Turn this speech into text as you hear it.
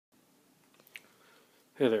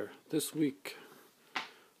Hey there. This week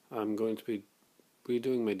I'm going to be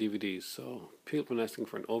redoing my DVDs. So people have been asking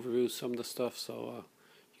for an overview of some of the stuff. So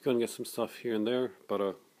you're going to get some stuff here and there.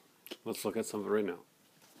 But let's look at some of it right now.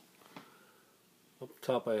 Up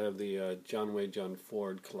top I have the John Wayne John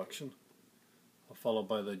Ford collection, followed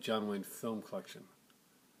by the John Wayne film collection.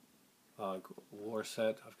 War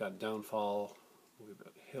set. I've got Downfall. We've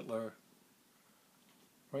got Hitler.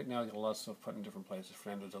 Right now I got a lot of stuff put in different places.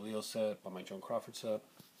 Fernando de Leo set, my Joan Crawford set,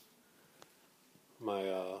 my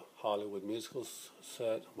Hollywood musicals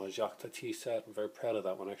set, my Jacques Tati set. I'm very proud of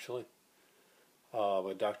that one actually.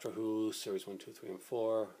 My Doctor Who series 1, 2, 3, and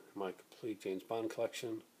 4. My complete James Bond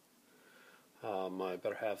collection. My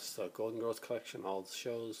Better Half's Golden Girls collection, all the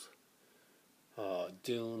shows.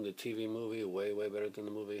 Dune, the TV movie, way better than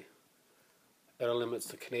the movie. Outer Limits,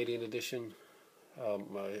 the Canadian edition.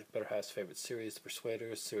 My Better Half's favorite series, The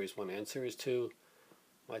Persuaders, Series 1 and Series 2.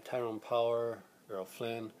 My Tyrone Power, Errol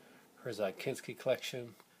Flynn. Her Kinski collection.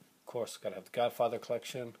 Of course, gotta have the Godfather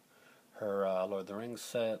collection. Her Lord of the Rings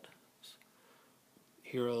set.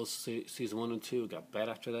 Heroes, Season 1 and 2. Got bad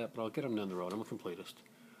after that, but I'll get them down the road. I'm a completist.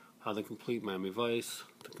 The complete Miami Vice.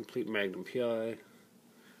 The complete Magnum P.I.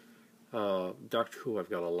 Doctor Who, I've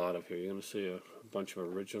got a lot of here. You're going to see a bunch of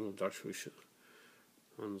original Doctor Who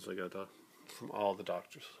ones I got from all the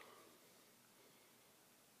Doctors.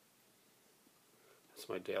 That's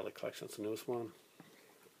my daily collection. It's the newest one.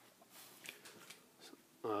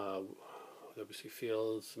 W.C.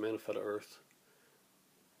 Fields, Man Who Fell to Earth.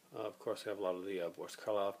 Of course, I have a lot of the Boris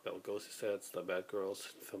Karloff, Bela Lugosi sets, The Bad Girls,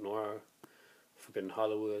 Film Noir, Forbidden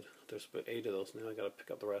Hollywood. There's about 8 of those now. I got to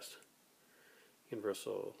pick up the rest.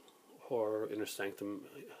 Universal Horror, Inner Sanctum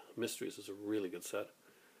Mysteries is a really good set.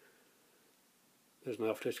 There's my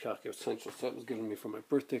Alfred Hitchcock Essential set. It was given me for my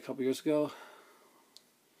birthday a couple years ago.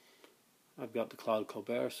 I've got the Claude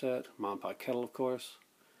Colbert set, Mom Pot Kettle, of course.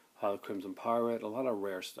 Crimson Pirate, a lot of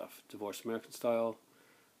rare stuff. Divorce American Style,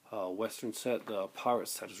 Western set. The Pirate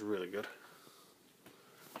set is really good.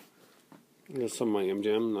 There's some of my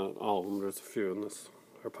MGM, not all of them. There's a few in this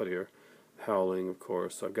are put here. Howling, of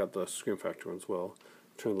course. I've got the Scream Factory one as well.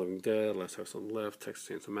 Return of the Living Dead, Last House on the Left, Texas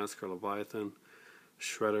Chainsaw Massacre, Leviathan,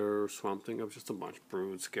 Shredder, Swamp Thing. I've just a bunch.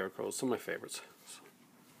 Brood, Scarecrows, some of my favorites.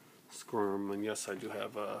 Squirm, and yes, I do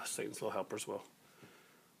have Satan's Little Helper as well.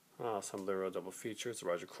 Some of their double features, the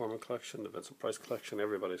Roger Corman collection, the Vincent Price collection.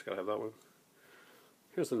 Everybody's got to have that one.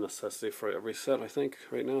 Here's a necessity for every set, I think,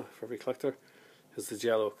 right now, for every collector, is the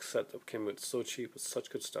Giallo set that came out so cheap with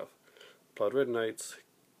such good stuff. Blood Red Knights,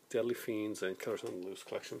 Deadly Fiends, and Killers on the Loose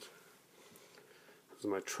collections. This is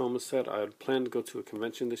my Troma set. I had planned to go to a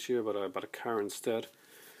convention this year, but I bought a car instead.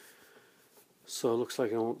 So it looks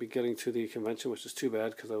like I won't be getting to the convention, which is too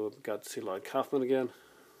bad, because I got to see Lloyd Kaufman again,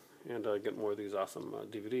 and get more of these awesome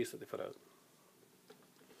DVDs that they put out.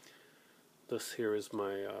 This here is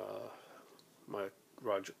my my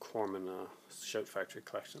Roger Corman Shout Factory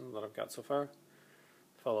collection that I've got so far,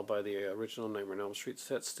 followed by the original Nightmare on Elm Street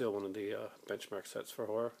set, still one of the benchmark sets for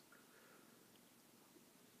horror.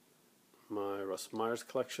 My Russell Myers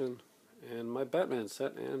collection, and my Batman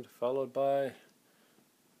set, and followed by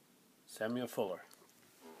Samuel Fuller.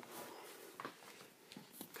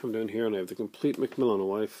 Come down here and I have the complete Macmillan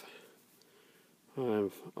wife.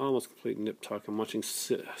 I'm almost complete Nip Tuck. I'm watching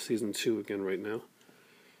season 2 again right now.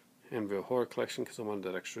 Anvil Horror collection because I wanted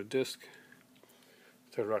that extra disc.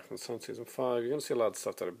 Third Rock and Sun season 5. You're going to see a lot of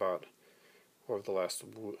stuff that I bought over the last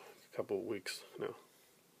couple of weeks now.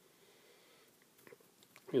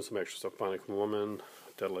 Here's some extra stuff. Bionic Woman,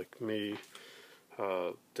 Dead Like Me,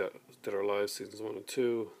 Dead or Alive seasons 1 and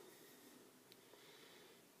 2.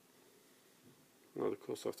 Other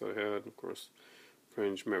cool stuff that I had, of course.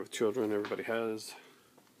 Strange Married with Children, everybody has.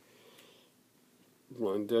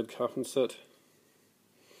 Blind Dead coffin set.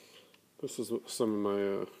 This is some of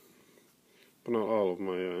my, but not all of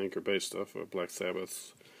my anchor-based stuff. Black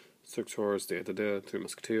Sabbath, Six Horrors, Day of the Dead, Three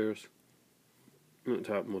Musketeers,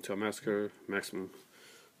 Top Motel Massacre, Maximum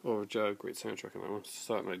Overdrive, great soundtrack on that one.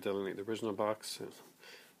 Silent Night Deadly Night, the original box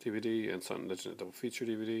DVD, and Silent Legend double feature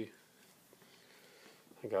DVD.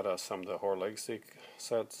 I got some of the Horror Legacy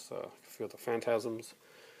sets, a few of the Phantasms,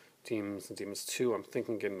 Demons and Demons 2. I'm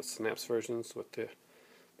thinking getting the Synapse versions with the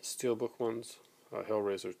Steelbook ones.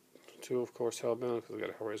 Hellraiser 2, of course, Hellbound, because I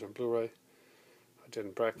got a Hellraiser on Blu-ray. Dead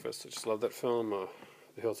and Breakfast, I just love that film.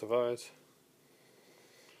 The Hills Have Eyes.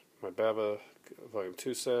 My Baba Volume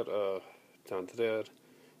 2 set, Dawn of the Dead.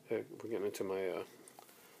 We're getting into my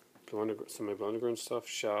some of my Blue Underground stuff.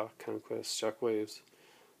 Shaw, Conquest, Shockwaves.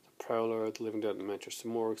 Prowler, The Living Dead in the Manchester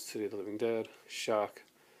Morgue, City of the Living Dead, Shock,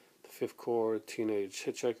 The Fifth Chord, Teenage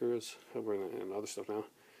Hitchhikers, and other stuff now,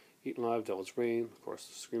 Eaten Live, Devil's Reign, of course,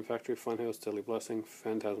 Scream Factory, Funhouse, Deadly Blessing,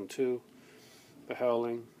 Phantasm 2, The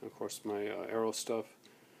Howling, of course, my Arrow stuff,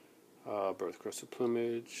 Birth, Crested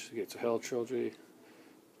Plumage, Gates of Hell trilogy,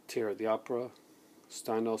 Terror at the Opera,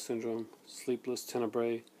 Stendhal Syndrome, Sleepless,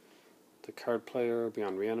 Tenebrae, The Card Player,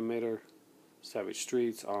 Beyond Reanimator, Savage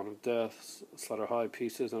Streets, Island of Death, Slaughter High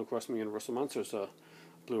Pieces, and of course my Universal Monsters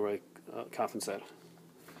Blu-ray coffin set.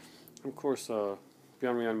 And of course,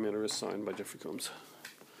 Beyond Reanimator is signed by Jeffrey Combs.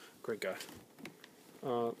 Great guy.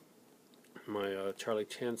 My Charlie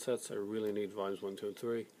Chan sets, I really need volumes 1, 2, and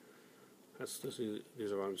 3.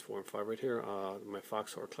 These are volumes 4 and 5 right here. My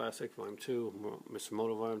Fox Horror Classic, volume 2, Mr.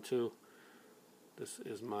 Moto, volume 2. This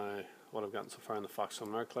is what I've gotten so far in the Fox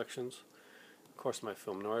Film Noir collections. Of course, my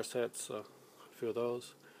Film Noir sets, a few of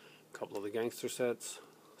those. A couple of the Gangster sets.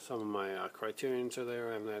 Some of my Criterions are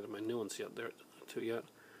there. I haven't added my new ones yet.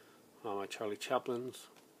 My Charlie Chaplin's.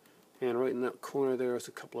 And right in that corner there is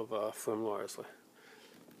a couple of Film Noirs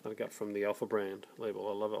that I got from the Alpha brand label.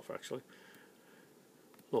 I love Alpha, actually.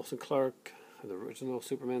 Lewis and Clark, the original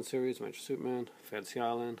Superman series, Manchester Superman, Fantasy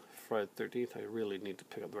Island, Friday the 13th. I really need to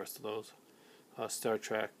pick up the rest of those. Star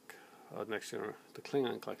Trek, next year, the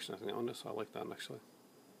Klingon collection. I think I own this. I like that, actually.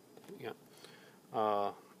 Yeah.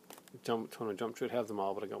 Jump Street, have them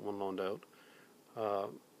all, but I got one loaned out.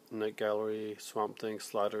 Night Gallery, Swamp Thing,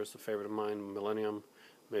 Sliders, the favorite of mine, Millennium,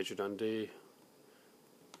 Major Dundee,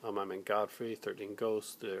 my man Godfrey, 13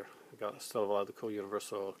 Ghosts. There, I got still have a lot of the cool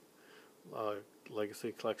Universal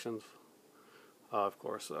Legacy collections. Of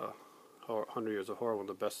course, 100 Years of Horror, one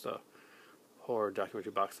of the best horror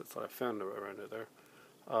documentary box sets that I found around it there.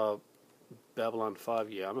 Babylon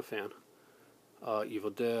 5, yeah, I'm a fan.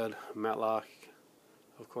 Evil Dead, Matlock.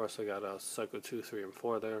 Of course, I got Psycho 2, 3, and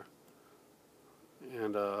 4 there.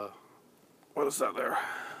 And what is that there?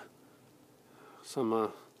 I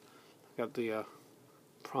got the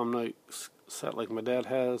Prom Night set like my dad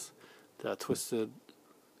has. The Twisted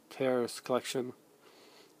Terrors collection.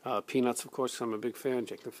 Peanuts, of course, I'm a big fan.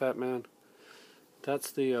 Jake the Fat Man.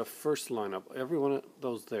 That's the first lineup. Every one of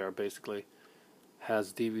those there basically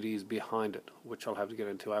has DVDs behind it, which I'll have to get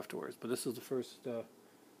into afterwards. But this is the first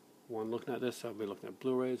one looking at this. I'll be looking at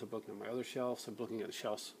Blu-rays. I'm looking at my other shelves. I'm looking at the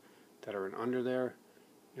shelves that are in under there.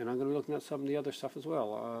 And I'm going to be looking at some of the other stuff as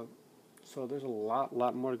well. So there's a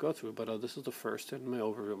lot more to go through. But this is the first in my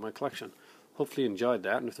overview of my collection. Hopefully you enjoyed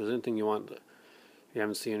that. And if there's anything you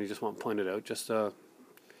haven't seen and you just want pointed out, just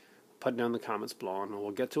put down in the comments below and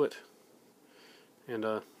we'll get to it. And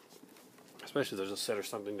especially if there's a set or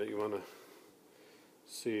something that you want to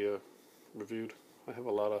see reviewed. I have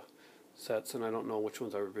a lot of sets and I don't know which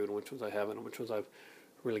ones I reviewed and which ones I haven't and which ones I've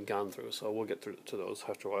really gone through. So we'll get to those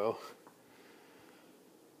after a while.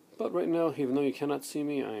 But right now, even though you cannot see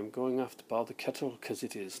me, I am going off to boil the kettle because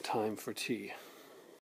it is time for tea.